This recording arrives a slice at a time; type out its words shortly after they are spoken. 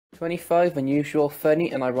25 Unusual,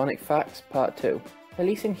 Funny and Ironic Facts, Part 2.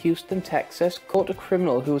 Police in Houston, Texas caught a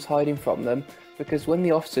criminal who was hiding from them because when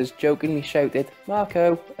the officers jokingly shouted,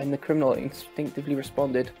 "Marco," and the criminal instinctively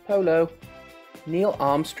responded, "Polo." Neil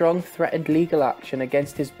Armstrong threatened legal action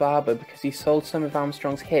against his barber because he sold some of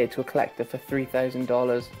Armstrong's hair to a collector for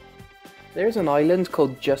 $3,000. There is an island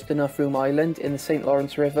called Just Enough Room Island in the St.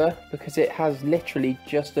 Lawrence River because it has literally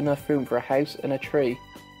just enough room for a house and a tree.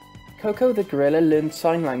 Coco the gorilla learned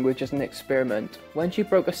sign language as an experiment. When she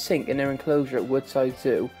broke a sink in her enclosure at Woodside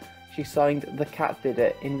Zoo, she signed "the cat did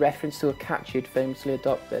it" in reference to a cat she had famously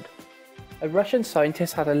adopted. A Russian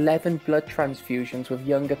scientist had 11 blood transfusions with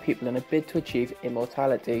younger people in a bid to achieve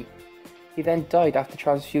immortality. He then died after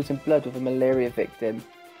transfusing blood with a malaria victim.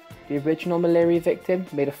 The original malaria victim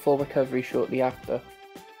made a full recovery shortly after.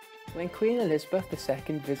 When Queen Elizabeth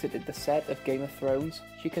II visited the set of Game of Thrones,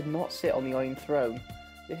 she could not sit on the Iron Throne.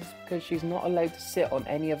 This is because she's not allowed to sit on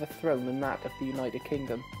any other throne than that of the United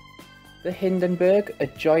Kingdom. The Hindenburg, a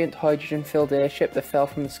giant hydrogen-filled airship that fell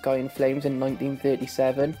from the sky in flames in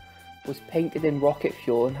 1937, was painted in rocket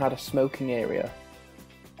fuel and had a smoking area.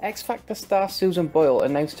 X Factor star Susan Boyle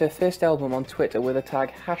announced her first album on Twitter with the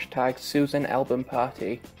tag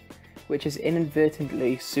 #SusanAlbumParty, which is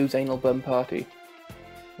inadvertently Susanal Bum Party.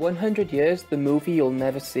 100 Years, the Movie You'll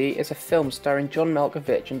Never See is a film starring John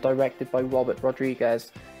Malkovich and directed by Robert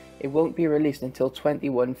Rodriguez. It won't be released until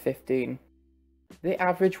 2115. The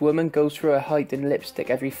average woman goes through a heightened lipstick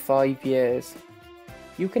every 5 years.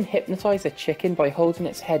 You can hypnotize a chicken by holding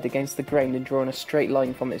its head against the ground and drawing a straight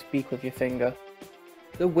line from its beak with your finger.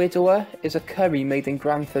 The Widower is a curry made in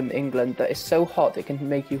Grantham, England that is so hot it can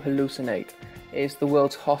make you hallucinate. It is the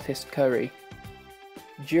world's hottest curry.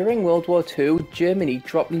 During World War II, Germany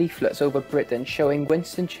dropped leaflets over Britain showing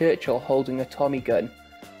Winston Churchill holding a Tommy gun,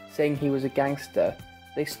 saying he was a gangster.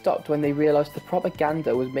 They stopped when they realised the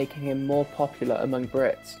propaganda was making him more popular among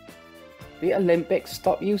Brits. The Olympics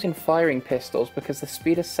stopped using firing pistols because the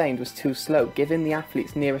speed of sound was too slow, giving the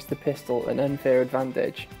athletes nearest the pistol an unfair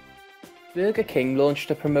advantage. Burger King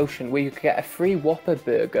launched a promotion where you could get a free Whopper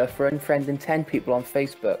burger for unfriending 10 people on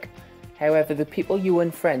Facebook. However, the people you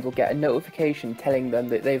unfriend will get a notification telling them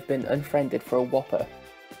that they've been unfriended for a Whopper.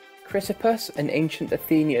 Chrysippus, an ancient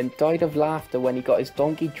Athenian, died of laughter when he got his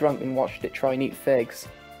donkey drunk and watched it try and eat figs.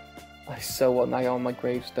 I so want that on my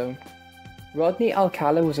gravestone. Rodney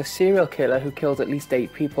Alcala was a serial killer who killed at least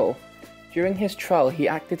 8 people. During his trial, he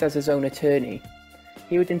acted as his own attorney.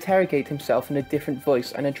 He would interrogate himself in a different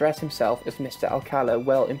voice and address himself as Mr. Alcala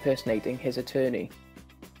while impersonating his attorney.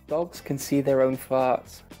 Dogs can see their own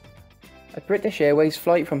farts. A British Airways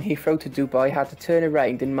flight from Heathrow to Dubai had to turn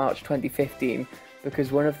around in March 2015 because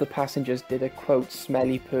one of the passengers did a quote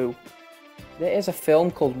 "smelly poo." There is a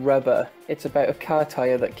film called Rubber. It's about a car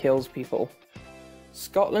tyre that kills people.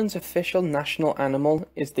 Scotland's official national animal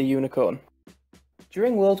is the unicorn.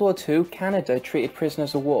 During World War II, Canada treated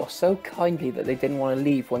prisoners of war so kindly that they didn't want to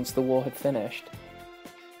leave once the war had finished.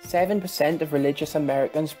 7% of religious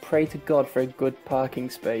Americans pray to God for a good parking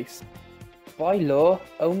space. By law,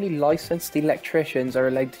 only licensed electricians are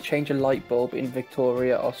allowed to change a light bulb in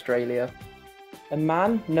Victoria, Australia. A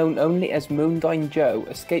man known only as Moondine Joe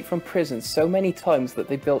escaped from prison so many times that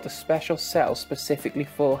they built a special cell specifically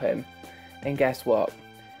for him. And guess what?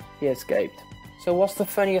 He escaped. So what's the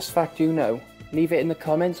funniest fact you know? Leave it in the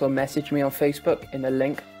comments or message me on Facebook in the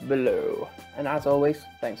link below. And as always,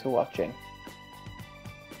 thanks for watching.